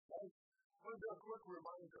want to do a quick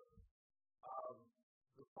reminder.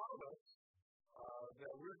 The promise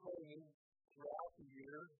that we're claiming throughout the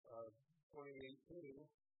year of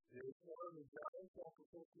 2018 is found in John chapter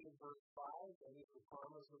 15, verse 5, and it's a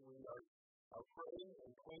promise that we are praying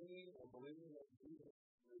and claiming and believing that Jesus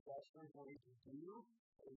is actually going to do,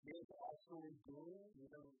 and He is actually doing,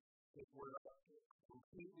 even if we're not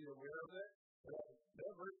completely aware of it.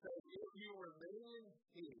 That verse says, if you remain in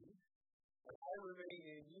me, and I remain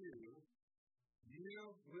in you, you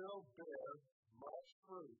will bear much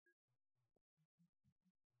fruit.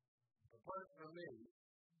 Apart from me,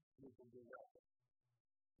 you can do nothing.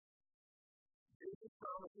 Jesus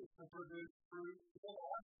promises to produce fruit in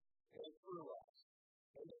us and through us.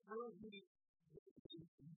 And the fruit He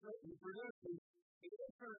produces, He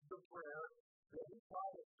answers the prayer that He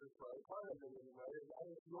taught us to pray, part of it anyway, is that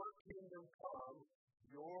if your kingdom come,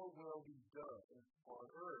 your will be done on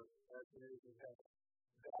earth as it is in heaven.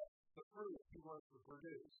 That's the fruit He wants to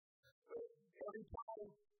produce. So every time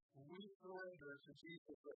we surrender to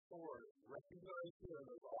Jesus the Lord, recognize Him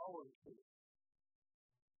as our King.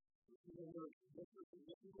 This is a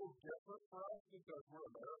little different for us because we're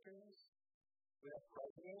Americans. We have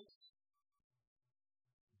presidents.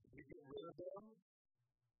 We get rid of them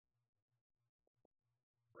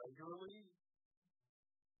regularly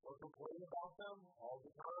or complain about them all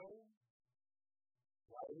the time.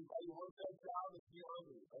 Why anybody wants that job if you're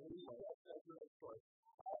hungry? Anyway, that's the next story.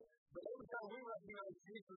 But every time we recognize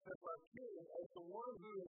Jesus as our King, as the one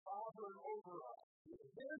who is sovereign over us,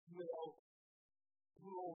 His will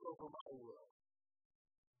rules over my will.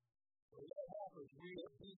 When that happens,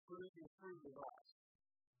 He's producing fruit in us.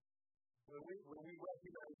 When we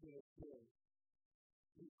recognize Him as King,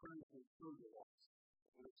 He's producing fruit in us.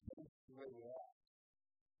 And it's the way we act,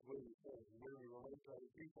 the way we think, the way we relate to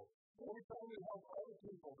other people. Every time we help other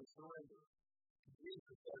people to surrender to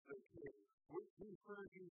Jesus as their King, He's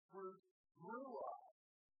producing fruit through us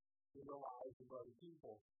in the lives of other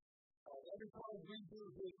people. Every time we do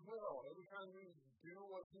His will, every time we do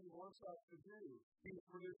what He wants us to do, He's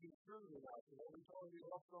producing fruit in us. And every time we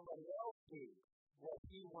help somebody else do what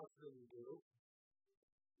He wants them to do,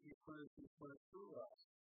 He's producing fruit through us.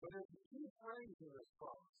 But there's a key phrase in this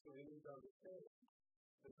promise that we need to understand.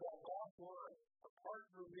 It's that last line, apart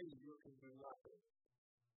from me, you can do nothing.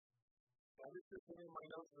 Now, this isn't in my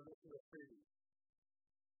notes, but this is a preview.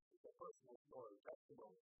 It's a personal story,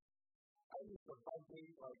 testimony. I used to bug me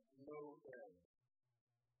like no end.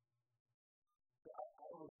 I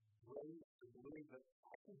was raised to believe that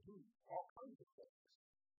I could do all kinds of things.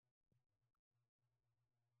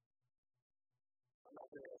 I'm not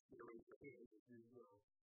going to ask you to raise your hand if you know.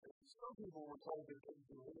 Some people were told they couldn't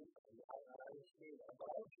do anything. I understand that, but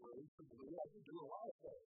I was raised to believe I could do a lot of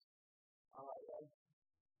things.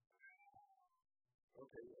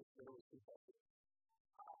 Okay, there was two questions.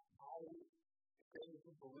 I came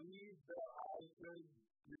to believe that I could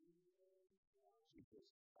do Jesus.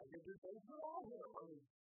 I could do things without Him. I mean,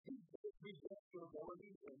 He gave me extra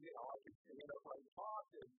abilities, and I could stand up and talk,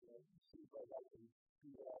 and it seems like I can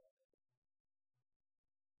do that.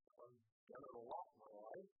 I've done it a lot in my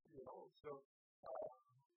life, so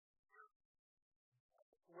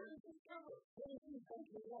where did this come from? Where did this come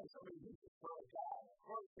from? Somebody who's just not a guy. Of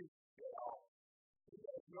course, he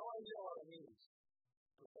has no idea what it means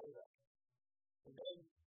to say that. And then,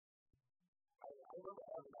 I remember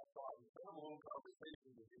having that thought. We had a little conversation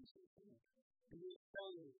with Jesus. He didn't say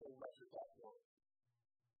anything much at that point.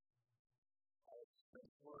 I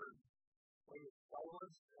spent word when it was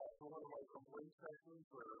silence after one of my complete sessions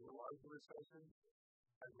or a larger session.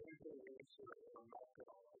 I gave him an answer, and I'm not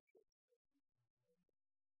going to like it.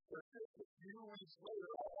 But just a few weeks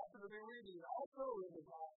later, I happened to be reading also in the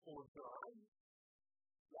Gospel of John,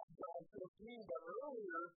 not John 15, but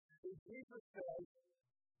earlier, Jesus said,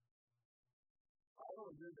 I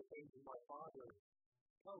don't do the things that my Father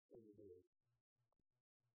tells me to do.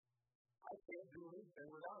 I can't do anything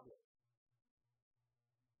without Him.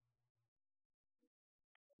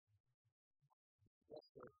 Yes,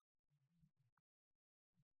 sir.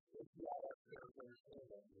 If you all have to understand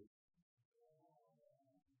that, please.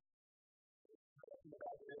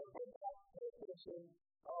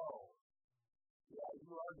 Oh, yeah,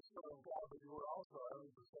 you are the Son of God, but you were also 100%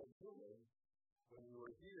 human when you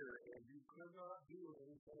were here, and you could not do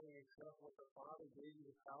anything except what the Father gave you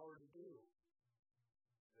the power to do,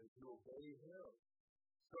 and to obey Him.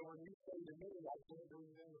 So when you say to me, I can't do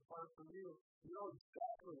anything apart from you, you know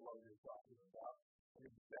exactly what you're talking about, and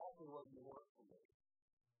exactly what you want from me.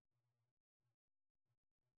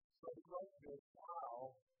 So the question is,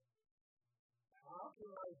 how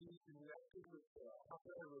can I be connected with God? How can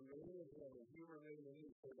I remain in Him and He remain in me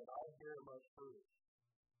so that I bear much fruit?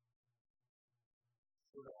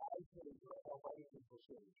 So that I can help other people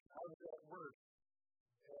change. How does that work?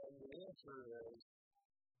 And the answer is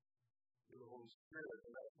through the Holy Spirit.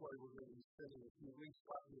 And that's why we're going to be spending a few weeks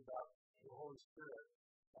talking about the Holy Spirit,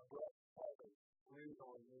 a breath of heaven, breathe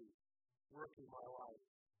on me, work in my life,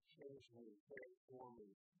 change me, transform me.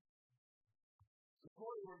 So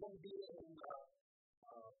today we're going to be in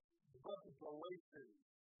the book of Galatians.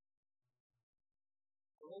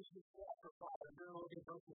 Galatians chapter 5. We're going to look at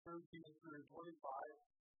verses 13 through 25.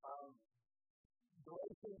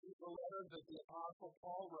 Galatians is a letter that the Apostle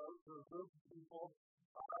Paul wrote to a group of people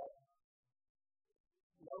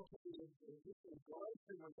located in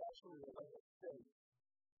Galatia was actually a state,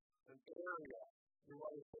 an area in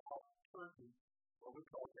what is called Turkey, what we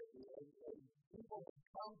call Turkey. And people would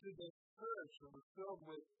come to this church that was filled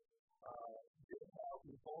with Gentile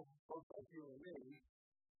people, both like you and me,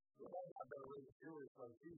 who had not been really Jewish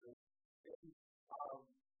like Jesus. And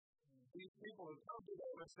these people would come to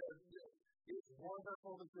them and say, it's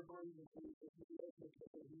wonderful that you believe in Jesus. He is the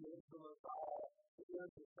King. He is the Messiah. He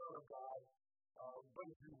is the Son of God. But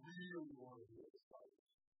if you really want to be a disciple,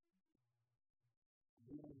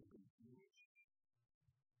 you need to be Jewish.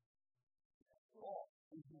 Well,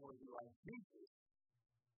 if you want to be like Jesus,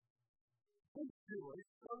 he's Jewish,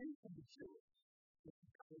 so you can be Jewish.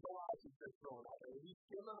 There's a lot of things going on. And he's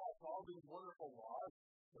given us all these wonderful laws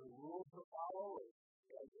and rules to follow.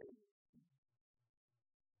 And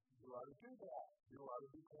you ought to do that. You ought to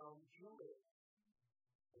become Jewish.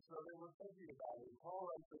 And so they were thinking about it. Paul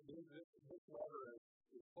writes that this letter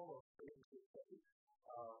is full of things that say,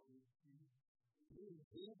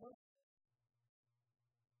 Jesus,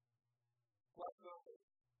 plus nothing.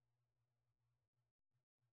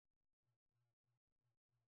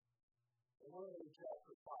 And we're in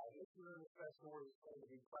chapter 5. This is an special word is going to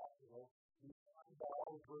be practical. We talk about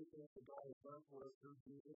all the great things that God has done for us through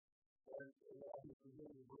Jesus. And obviously,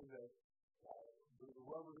 we believe that the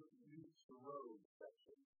rubber meets the road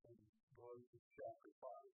section in Galatians chapter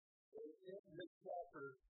 5. In this chapter,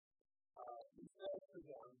 he says to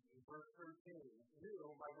them in verse 13, you,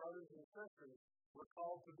 my brothers and sisters, were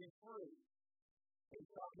called to be free.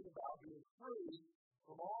 He's talking about being free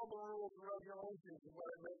from all the rules and regulations and what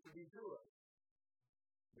it meant to be Jewish.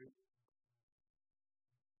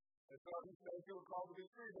 And so he says you were called to be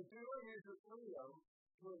free, but do not use your freedom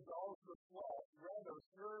to indulge the flesh. Rather,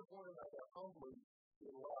 serve one another humbly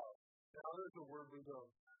in love. Now, there's a word we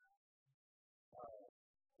don't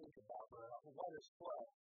think about very often. What is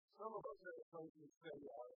flesh? Some of us have a place to say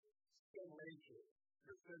sin nature,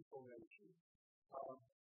 your sinful nature.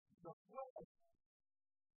 The flesh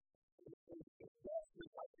is the best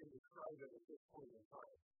that I can describe it at this point in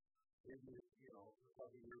time. Maybe, a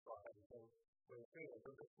couple years behind the phone.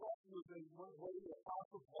 But the flesh was in one way the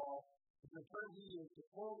Apostle Paul, the term he used to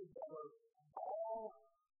pull together all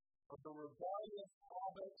of the rebellious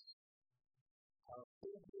habits of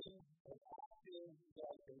thinking and acting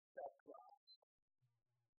that infect us.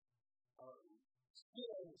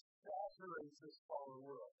 Sin saturates this fallen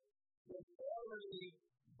world. It's already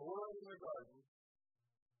born in the garden.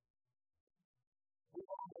 We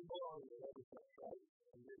all belong in everything, right?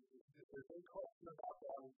 And there's no question about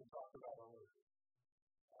that. We can talk about it later.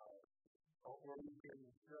 Or you can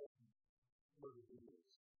look at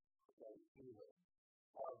videos. Anyway.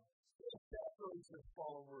 Sin saturates this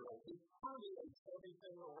fallen world. It permeates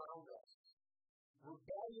everything around us.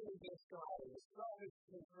 Rebellion against God and the selfish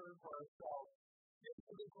concern for ourselves gets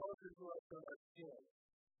to be closer to us than our skin.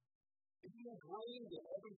 It's ingrained in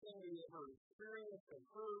everything we've ever experienced and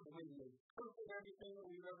heard. We interpret everything that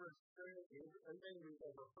we've ever experienced, everything we've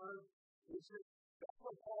ever heard. It's just, that's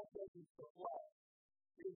what Paul says is the flesh.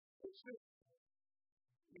 It's just,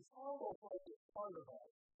 it's almost like it's part of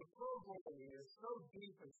us. The programming is so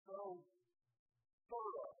deep and so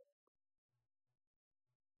thorough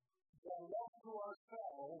that left to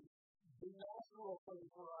ourselves, the natural thing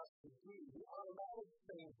for us to do, the automatic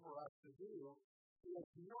thing for us to do, is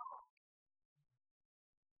not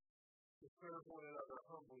to serve one another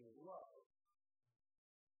humbly in love,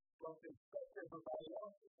 but to expect everybody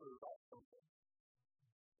else to serve us humbly.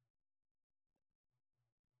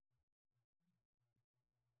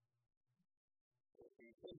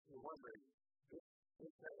 In case you're wondering, this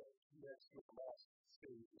connects with the last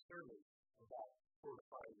stage of the sermon about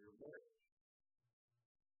fortifying your marriage.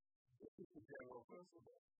 This is the general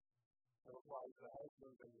principle that applies to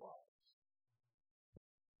husbands and wives.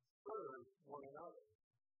 Serve one another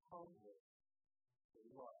humbly in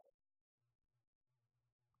love.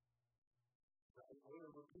 I'm going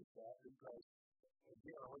to repeat that because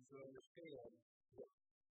again, I want you to understand that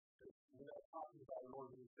we're not talking about an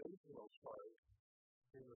organizational chart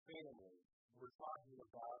in the family. We're talking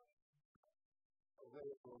about a way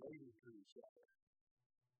of relating to each other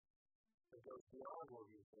that goes beyond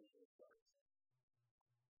organizational charts.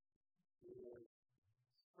 It is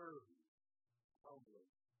serving,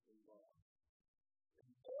 humbling, and love.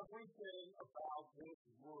 And everything about this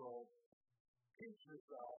world teaches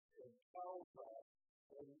us and tells us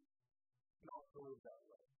and not to live that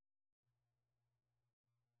way.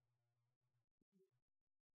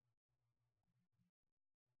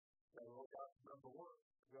 So look out for number one.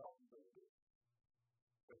 Well,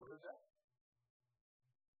 ever heard that?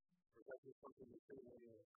 Or is that just something you say when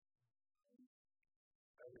you're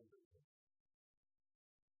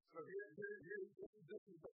So this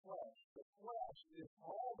is the flesh. The flesh is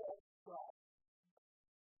all that stuff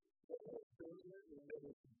that has been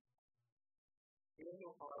in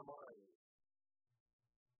our mind.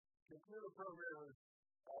 Computer programmers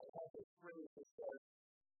have this phrase that says,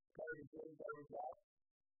 "Carry in, carry out."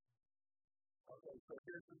 Okay, so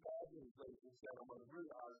here's the bad news, ladies and gentlemen. We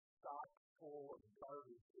are stock full of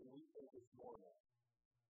garbage, and we think it's normal.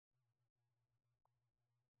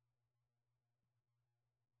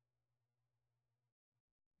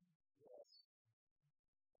 Yes.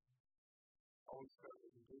 Always start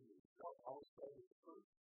with the good news. Always start with the truth.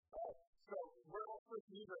 So we're all supposed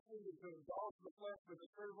to use our fingers to indulge the flesh, but to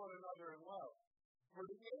serve one another in love. For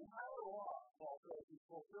the entire law, Paul says, is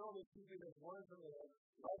fulfilled in keeping his one command,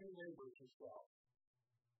 love your neighbor as yourself.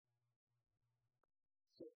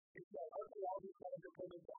 So it's that okay, all these guys are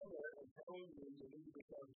coming down there and telling you you need to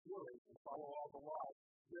become Jewish and follow all the laws.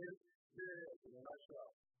 Here it is in a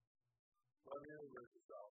nutshell. Love your neighbor as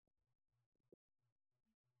yourself.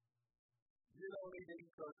 You don't need to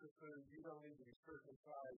eat kosher food. You don't need to be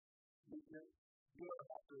circumcised. You don't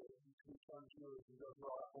have to become Jewish and go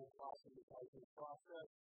through our whole proselytizing process.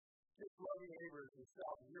 Just love your neighbor as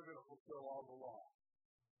yourself, and you're going to fulfill all the law.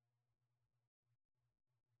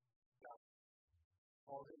 Now,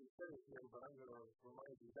 Paul didn't say it here, but I'm going to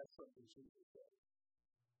remind you that's something Jesus said.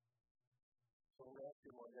 So we asked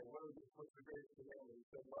him one day, what's the greatest commandment? He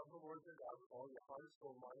said, love the Lord your God with all your heart,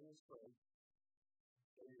 soul, mind, and strength,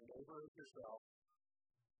 and your neighbor as yourself.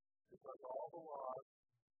 Because all the laws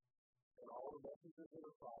and all the messages of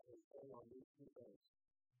the prophets hang on these two things.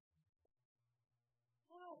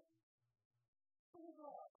 Oh, what is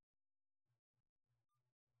that?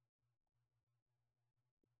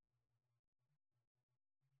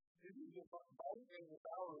 If you just bite and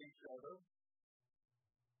devour each other,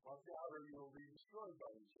 watch out or you will be destroyed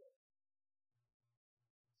by each other.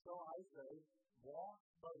 So I say, walk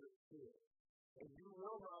by the Spirit, and you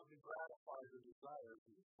will not gratify the desires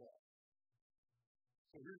of the flesh.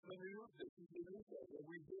 So here's the news. This is the news that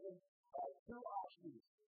we've given two options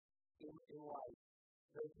in life.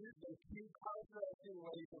 There's two contrasting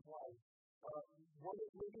ways of life. One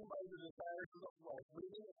is living by the desires of the flesh,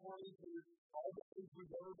 living according to all the things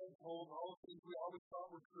we've ever been told, all the things we always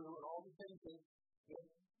thought were true, and all the things that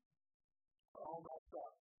are all messed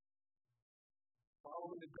up.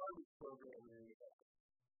 Following the garbage program in the back.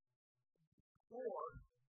 Or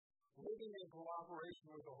living in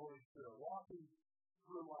cooperation with the Holy Spirit, walking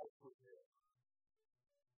through life with Him.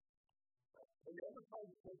 Have you ever tried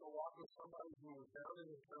to take a walk with somebody who was down and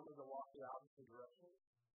determined to walk the opposite direction?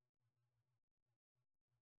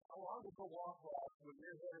 How long does the walk last when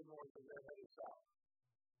you're headed north and they're headed south?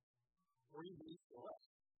 3 weeks or less.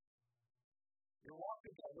 Your walk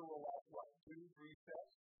together will last, what, 2, 3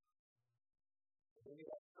 steps? And then you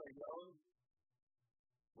have to start yelling.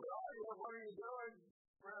 What are you doing?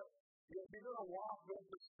 If you're going to walk with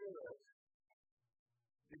the Spirit,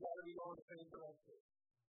 you've got to be going the same direction.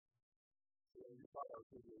 You thought I was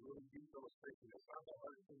going to be a really deep illustration. It's not that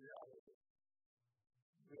hard to figure out.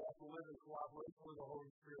 We have to live in cooperation with the Holy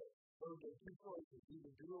Spirit. Those are two choices.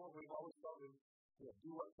 Either do what we've always done and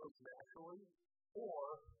do what comes naturally,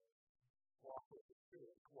 or walk with the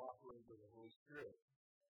Spirit, cooperate with the Holy Spirit.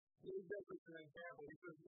 Here's an example. He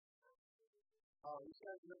says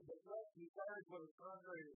that the flesh desires what is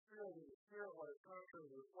contrary to the Spirit, and the Spirit what is contrary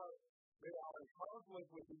to the flesh. They are in conflict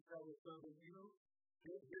with each other, so that here's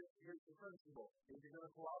the principle. If you're going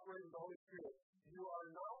to cooperate with the Holy Spirit, you are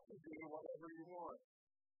not to do whatever you want.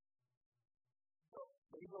 So,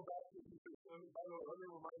 let me go back to Ephesians. Let me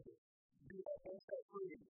remind you. Do that and set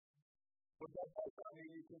free. But that does not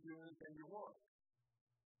mean you can do anything you want.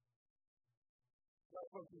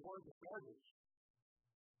 That's what you want to establish.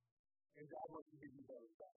 And God wants to give you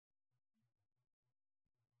better stuff.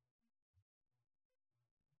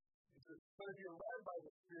 But if you're led by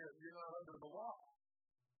the Spirit, you're not under the law.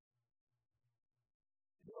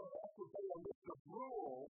 You don't have to obey a list of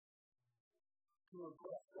rules to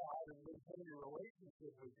impress God and maintain your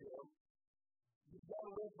relationship with Him. You've got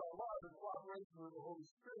to live by love and cooperation with the Holy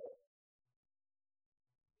Spirit.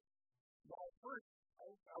 Now, first,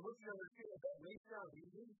 I want you to understand that may sound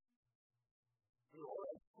easy. You're all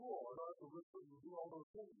at school, and I have to listen and do all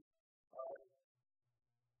those things.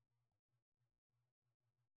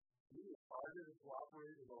 You decided to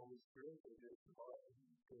cooperate with the Holy Spirit and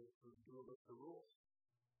to do a list of rules.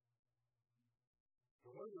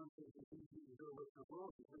 So one of the things that you do a list of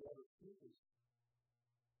rules is we have excuses.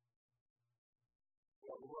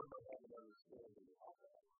 Well, the Lord might have an understanding of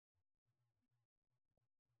that.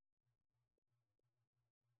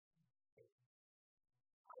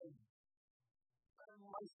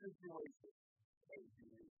 My situation may be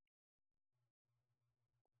unique.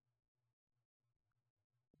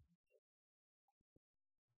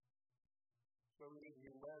 So we need to be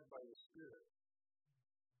led by the Spirit.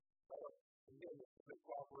 Again, the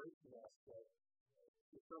cooperation aspect.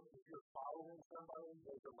 If you're following somebody,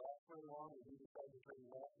 they go left or wrong, and you decide to turn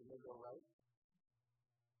left and they go right.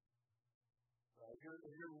 If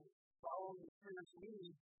you're following the Spirit's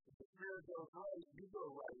lead, if the Spirit goes right, you go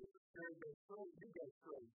right. If the Spirit goes straight, you go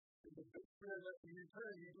straight. If the Spirit lets you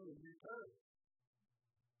turn, you do a U-turn.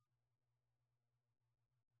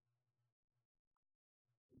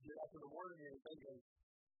 You get up in the morning and you're thinking,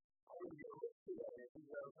 I'm going to get rich today. And you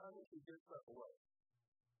go, how much you get stuff away?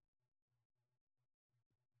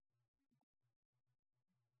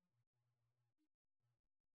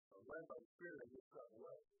 Led by the Spirit, I get stuff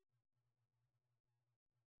away.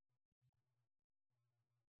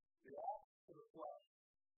 The acts of the flesh.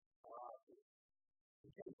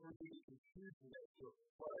 In case we're being confused in that, so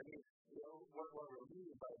what I mean, what we're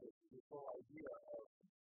meaning by this whole idea of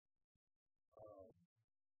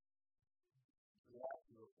the acts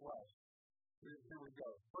of the flesh. Here we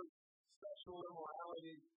go. First, sexual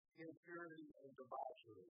immorality, impurity, and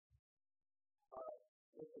debauchery.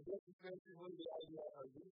 This is basically the idea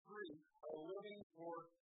of these three are living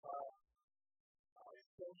for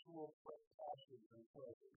sexual passions and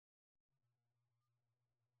pleasures.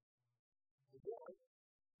 Again,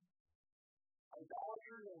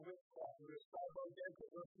 idolatry and witchcraft, which side by side,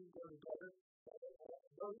 those two go together.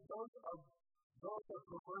 Those are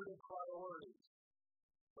perverted priorities.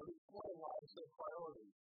 But it's one of why I say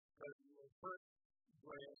priorities. Because in the first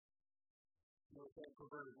place, you were saying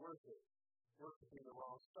perverted worship. Worshiping the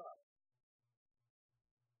wrong stuff.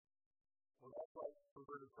 Well, that's what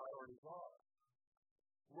perverted priorities are.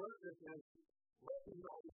 Worship is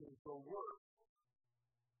recognizing the worth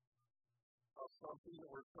of something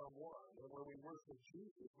or someone. And when we worship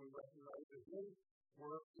Jesus, we recognize that His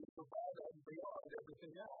worth is above and beyond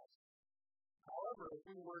everything else. However, if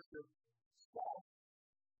we worship stuff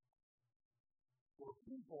or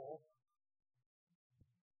people,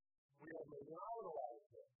 we have maybe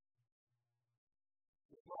idolized them.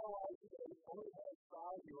 If my life today only has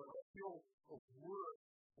value and I feel of worth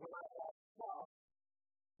when I have stuff,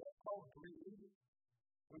 that's called greed,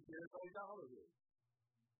 which is idolatry.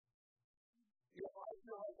 If I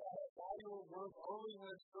feel like I have value or worth only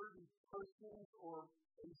when certain persons or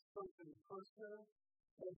a certain person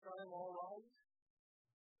thinks I'm all right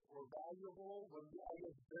or valuable, when I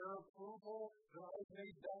get their approval, then I've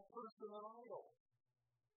made that person an idol.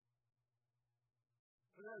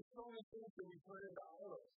 And there are so many things that we put into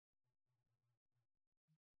idols.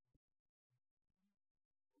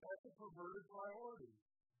 That's a perverted priority.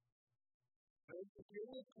 There's the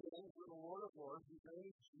King of Kings and the Lord of Lords, whose name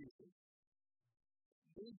is Jesus.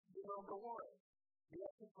 He's the number one. He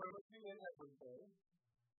has supremacy in everything.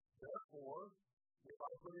 Therefore, if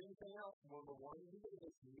I put anything else number one, He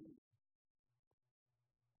is me.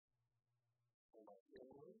 And my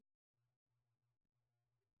family.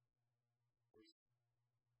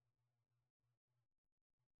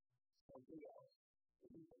 Something else.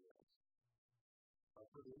 Anything else. If I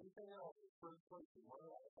put anything else in first place in my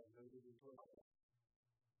life, I'm going to be eternal.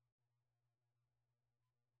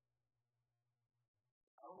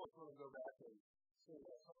 I almost want to go back and say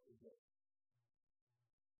that something again.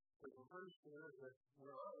 But the first thing is that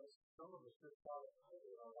we're honest, some of us just thought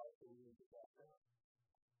in our life that we need to back down.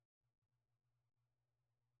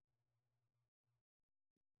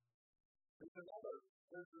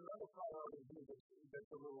 There's another priority here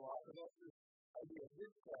that's a little off, and that's this idea of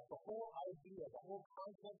witchcraft. The whole idea, the whole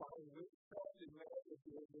concept behind witchcraft in marriage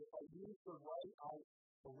is if I use the right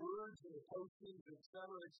the words and the postings, etc.,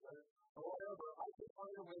 or whatever, I can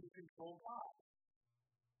find a way to control God.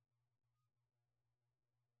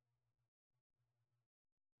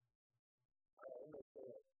 I'm going to say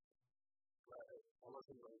it. I'm going to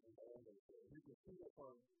fundraising by NBC. You can see this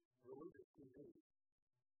on religious TV.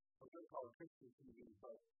 I'm going to call it Christian TV,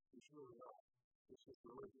 but it's really not. It's just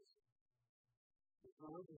religious. It's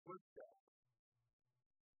religious witchcraft.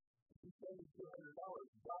 If you send me $200,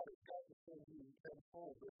 God has got to send you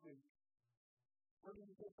tenfold this week. Where do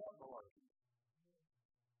you get that malarkey?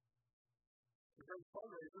 It's a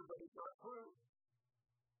fundraiser, but it's not true.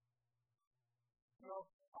 You know,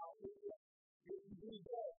 if you do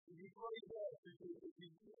that, if you pray that, if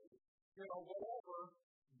you know, whatever,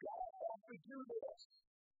 God has to do this.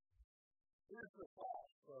 Here's the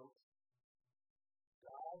fact, folks.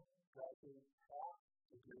 God doesn't have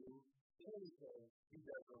to do anything He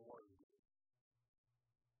doesn't want to do.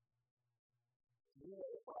 You know,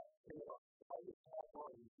 if I just have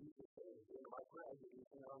money, Jesus says, my prayer, I do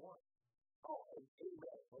anything I want. Oh,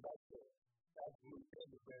 amen. Well, that's it. That's really good.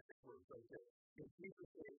 The basic words right there. If Jesus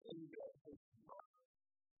says, amen, it's not.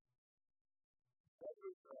 That's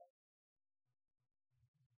what it's about.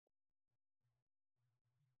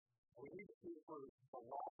 We need to see for a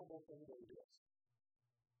laughable thing that it is.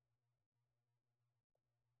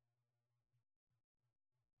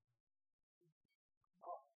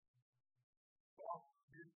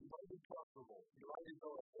 You might be comfortable. You might be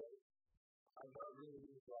going, hey, I'm not really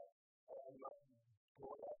I'm not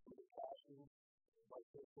going after the passion, my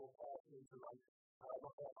physical passions, or I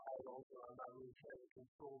don't have idols, or I'm not really trying to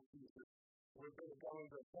control Jesus. We're going to go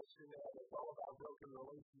into a section now that's all about broken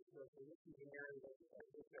relationships, and this is an area that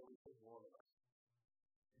affects every single one of us.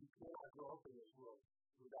 You cannot grow up in this world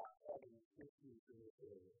without having issues in this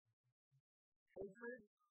area. Hatred,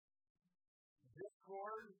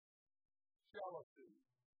 discord, jealousy,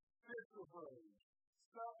 fits of rage,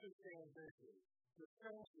 selfish ambition,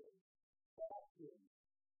 dissension, passion,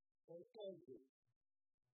 and envy.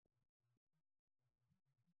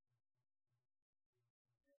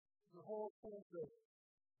 The whole sense of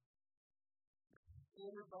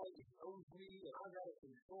everybody knows me, and I got to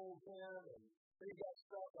control them, and they got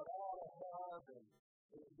stuff that I ought to have, and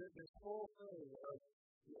this whole thing of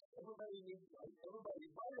everybody needs, like, everybody,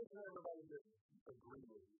 why doesn't everybody just agree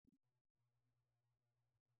with you?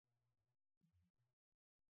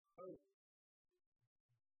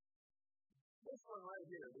 This one right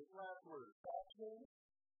here, this last word, passion.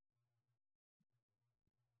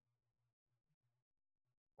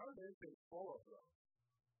 Our nation's full of them.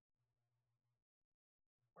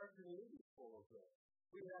 Our community is full of them.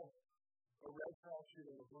 We have a red faction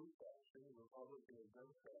and a blue faction, a Republican and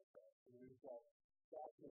Democrat faction. We've got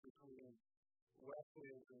factions between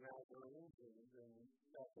Wesleyans and Nazarene and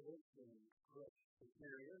Methodists and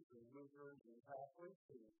Presbyterians and Lutherans and Catholics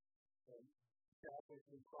and Catholics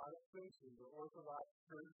and Protestants and the Orthodox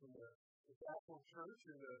Church and the Catholic Church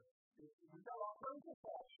and we've got all kinds of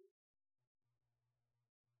factions.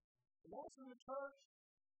 And that's in the church.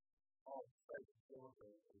 Oh, thank you,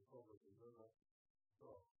 Democrats and Republicans.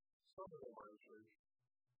 Some of them are in church.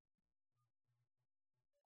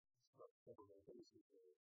 Some of them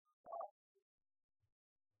basically.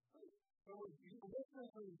 So when you listen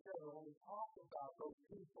to each other, when we talk about those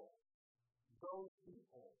people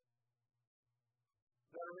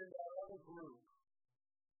that are in that other group,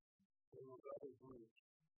 those other groups,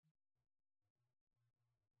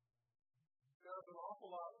 there's an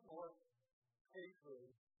awful lot more hatred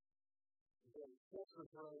than fits of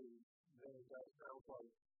rage than it does sound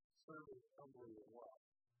like service humbly and well.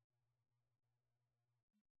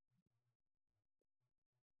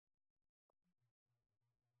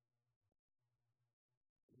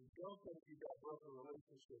 You don't think you've got broken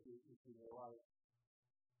relationship issues in your life,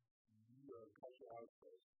 you are cut your eyes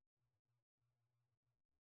first.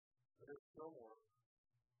 There's still more.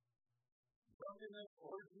 Drunkenness,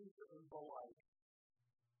 orgies, and the like.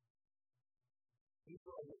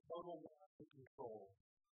 People are the total lack of control.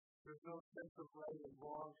 There's no sense of right and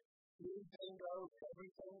wrong. Anything goes,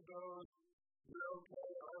 everything goes. You're okay,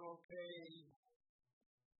 I'm okay.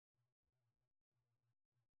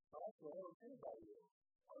 Actually, I'm okay about you.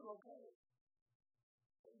 I'm okay.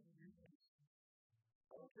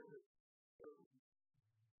 I don't care.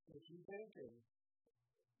 If you thinking,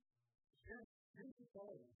 here's the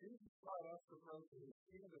thing. Jesus taught us to pray for His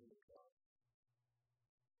kingdom to come.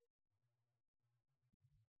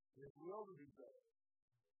 His will to be done.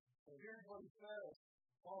 And here's what He says.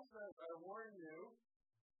 Paul says, I warn you,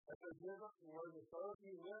 as I did before, that those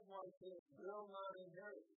who live like this will not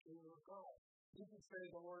inherit the kingdom of God. You can say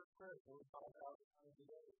the Lord's Prayer 45,000 times a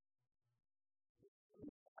day.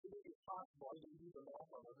 I think it's possible. I didn't do the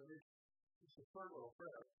math on it. It's a short little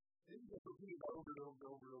prayer. You can just repeat it over and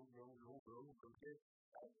over, okay?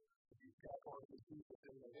 If you've got one of these people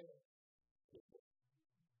in the head.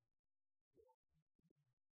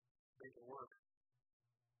 make it work.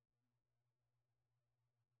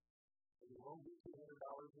 And you won't get $200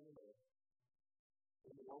 in a minute.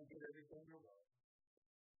 And you won't get everything you want.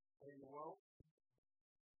 And you won't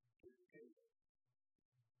get the kingdom.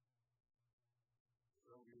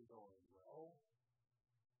 So you're going, well,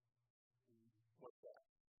 what's that?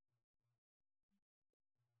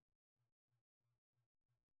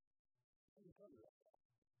 Let me tell you that.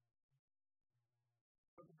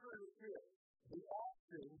 But the Spirit is Spirit. The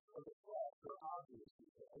actions of the flesh are obvious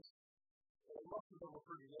because most of them are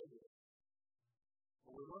pretty negative.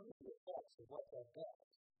 When we look at the effects of what that does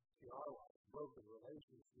in our life, broken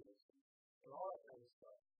relationships, and all that kind of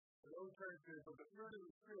stuff, and those kind of things, but the Spirit of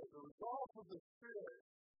the Spirit, the result of the Spirit,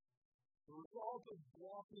 the result of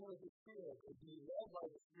walking with the Spirit, is being led by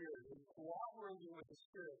the Spirit, and cooperating with the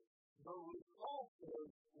Spirit. The result is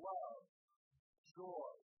love,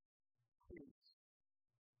 joy, peace.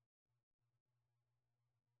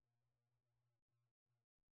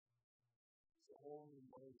 It's a whole new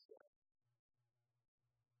mindset.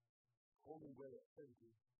 Whole new way of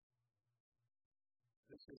thinking.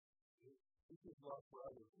 This is not for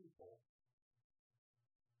other people.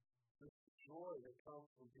 This joy that comes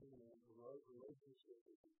from being in a relationship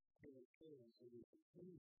with the King of Kings, and the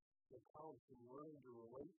peace that comes from learning to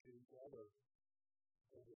relate to each other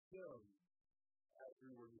and with Him as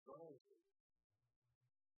we were designed to.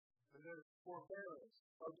 And then forbearance.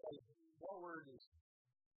 Okay, what word is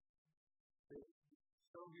it?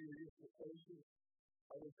 Some of you are used to patience.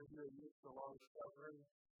 Others of you are used to long suffering.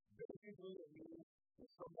 Basically, it means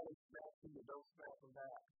if somebody smacks you, you don't smack them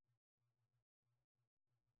back.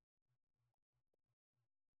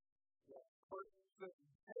 But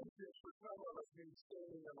patience for some of us means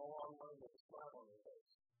standing in a long line with a smile on your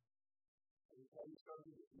face. Can you tell me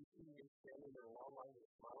something that you see me standing in a long line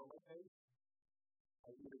with a smile on my face?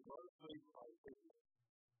 I either go to sleep or I sleep.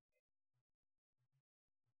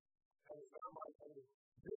 And it's not my thing.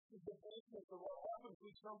 This is the basis of what happens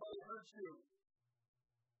when somebody hurts you.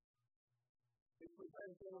 It's the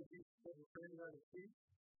same thing when Jesus said the thing on his feet.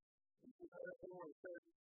 It's the same thing when he says,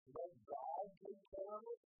 let God take care of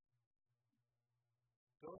it.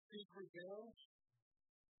 Don't seek revenge.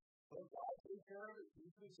 Let God take care of it.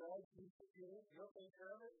 Jesus said, Jesus said, you'll take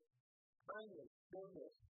care of it. Kindness,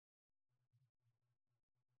 goodness,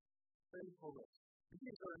 faithfulness.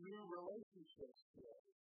 These are new relationships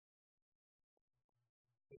today.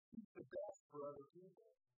 To keep the best for other people.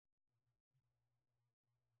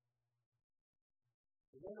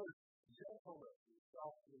 And then there's gentleness and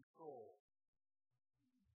self-control.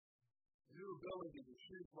 Your ability to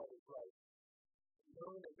choose what is right.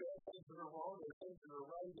 Knowing that there are things that are wrong, there are things that are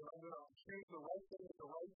right, and I'm going to choose the right thing at the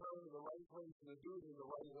right time, in the right place, and to do it in the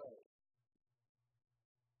right way.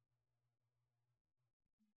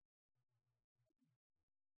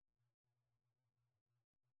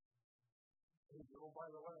 And oh, by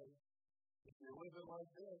the way, if you're living like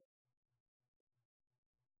this,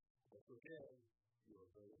 that's okay. You're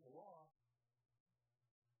obeying the law.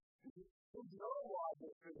 There's no law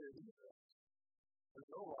that says anything. There's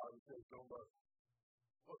no law that says don't murder.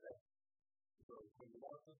 Okay. So when you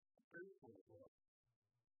want to faithful to God,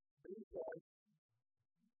 he says,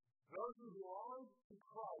 those who belong to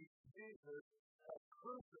Christ Jesus have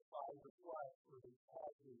crucified the flesh with its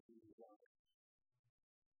passions and desires.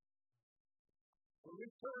 When we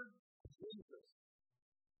turn to Jesus,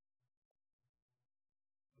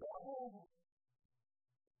 the whole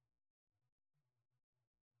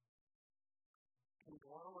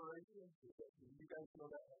conglomeration, you guys know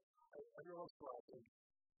that? Every once in a while,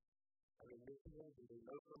 I've been listening and they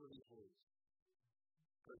know some of these words.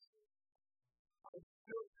 Because I'm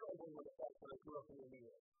still struggling with the fact that I grew up in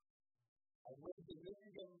India. I've lived in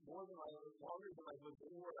Michigan longer than I've lived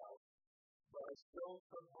anywhere else, but I still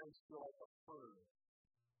sometimes feel like a bird.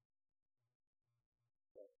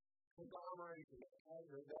 Conglomeration,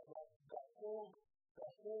 that whole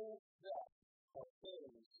set of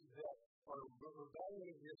things that are rebellion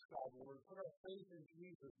against God. When we put our faith in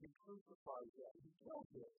Jesus, He crucifies that. He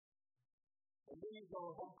kills it. And then you go,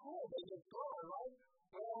 oh, cool, they just gone, right?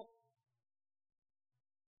 Well,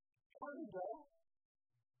 turns out,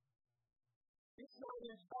 it's not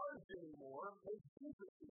in charge anymore. It's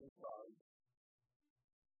Jesus who's in charge.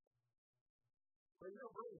 But your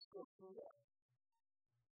brain still through that.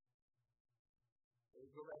 You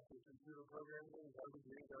go back to the computer programming, and every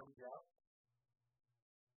day, every job.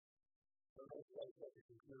 Sometimes you got to shut the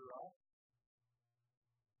computer off.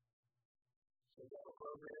 So you have a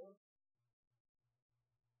program.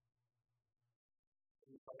 And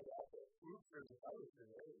you find out that, oops, there's a virus in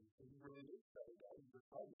there, and you really need to shut it down. You just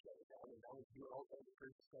try to shut it down, and now it's doing all kinds of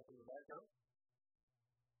crazy stuff in the background.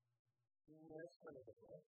 That's kind of the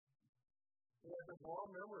we have the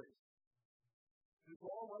wrong memories. The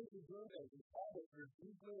wrong ways of doing things. These habits are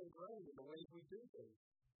deeply ingrained in the ways we do things.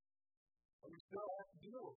 And we still have to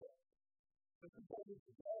deal with that. Just because it's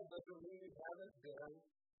dead doesn't mean we haven't been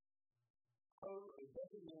it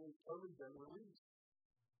doesn't mean we've totally been released.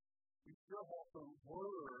 We still have to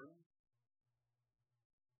learn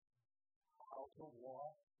how to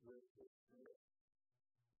walk with the Spirit.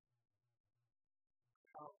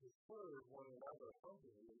 How to serve one another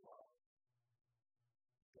humbly in love.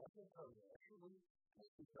 Doesn't come naturally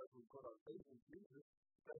just because we put our faith in Jesus.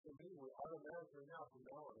 Doesn't mean we automatically now from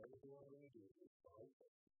now on everything I'm going to do is the right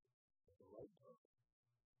thing. At the right time.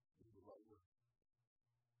 Is the right word.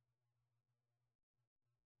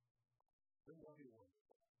 Then what do you want?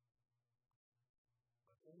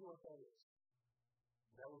 I'll tell you what that is.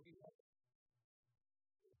 That would be heaven.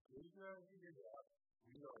 If we're not figured out,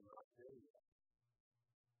 we are not there yet.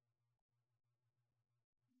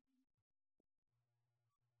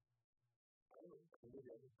 Maybe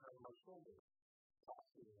every time my shoulder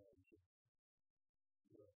pops in the action.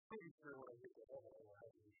 Pretty sure when I get to heaven, I will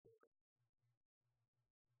have a new shoulder.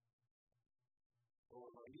 Or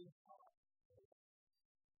when my knees pop.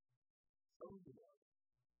 Something else.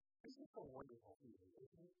 This is a wonderful feeling,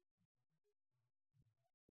 isn't it?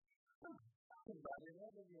 About it,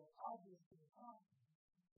 heaven, you're obviously awesome.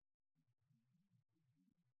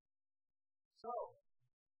 So,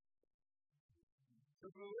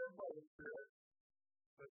 if we live by the Spirit,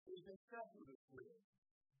 but we can step with the Spirit.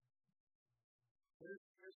 Here's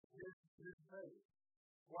the thing.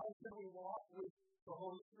 Why should we walk with the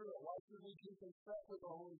Holy Spirit? Why should we keep in step with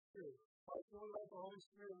the Holy Spirit? Why should we let the Holy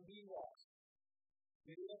Spirit lead us?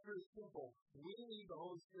 The answer is simple. We need the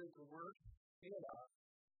Holy Spirit to work in us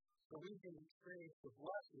so we can experience the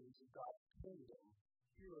blessings of God's kingdom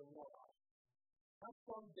here and now. Not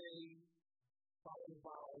someday by the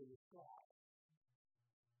sky.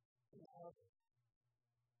 In heaven.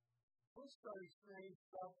 We'll start experiencing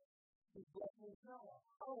stuff with blessings now.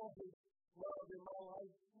 I want His love in my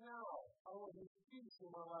life now. I want His peace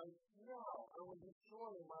in my life now. I want His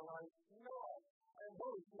joy in my life now. I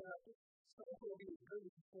know it's not going to be as good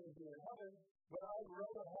as it's going to be in heaven, but I'd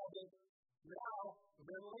rather have it now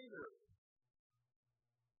than later.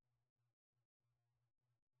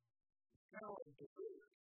 It's kind of like dessert.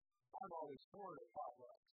 I'm always for the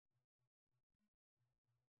potlucks.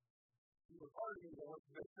 You were arguing that what's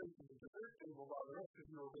the best thing to the dessert table while the rest of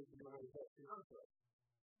you were making your way back to your house.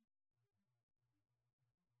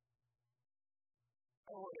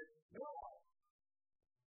 I want it now.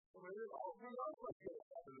 Well, who knows what's going to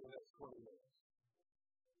happen in the next 20 minutes?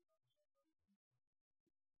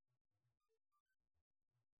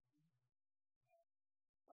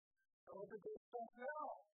 I want the good stuff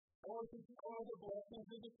now. I want the blessings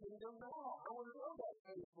of the kingdom now. I want to know that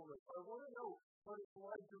faithfulness. I want to know what it's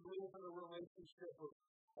like to live in a relationship of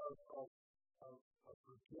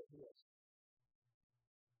forgiveness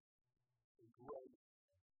and grace.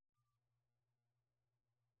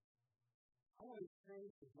 I want to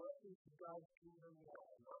experience the blessings of God's kingdom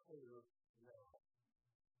now, not later, now.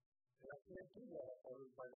 And I can't do that if I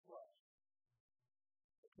live by the flesh.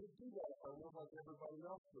 I can't do that if I live like everybody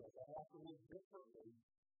else does. I have to live differently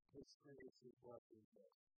to experience His blessings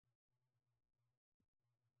now.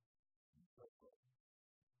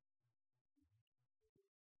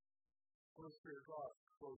 Holy Spirit, draw us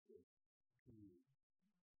closer to you.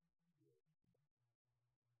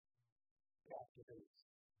 Captivate.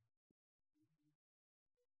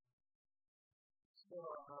 Set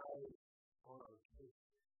our eyes on our King.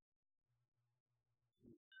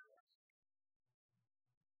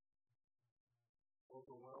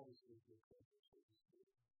 Overwhelm us with your presence, Holy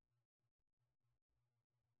Spirit.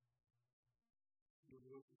 Your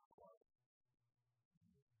word is quiet.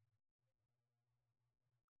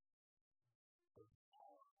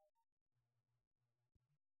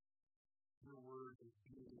 Your word is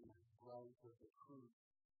being right with the truth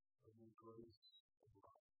of your grace and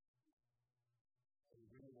love. And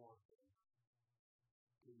we want them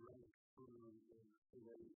to reign true in the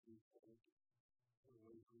ways we think, the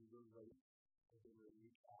ways we relate, and the way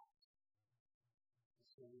we act.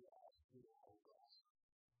 And so we ask you to help us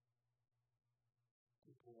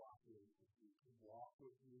to cooperate with you, to walk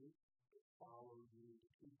with you, to follow you, to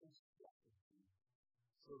keep in step with you,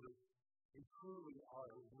 so that we truly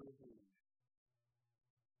are living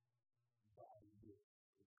by you.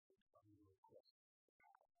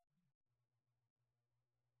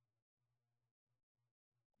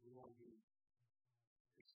 We want to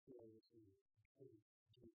experience you to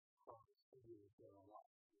promise to do it in our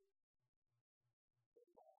life.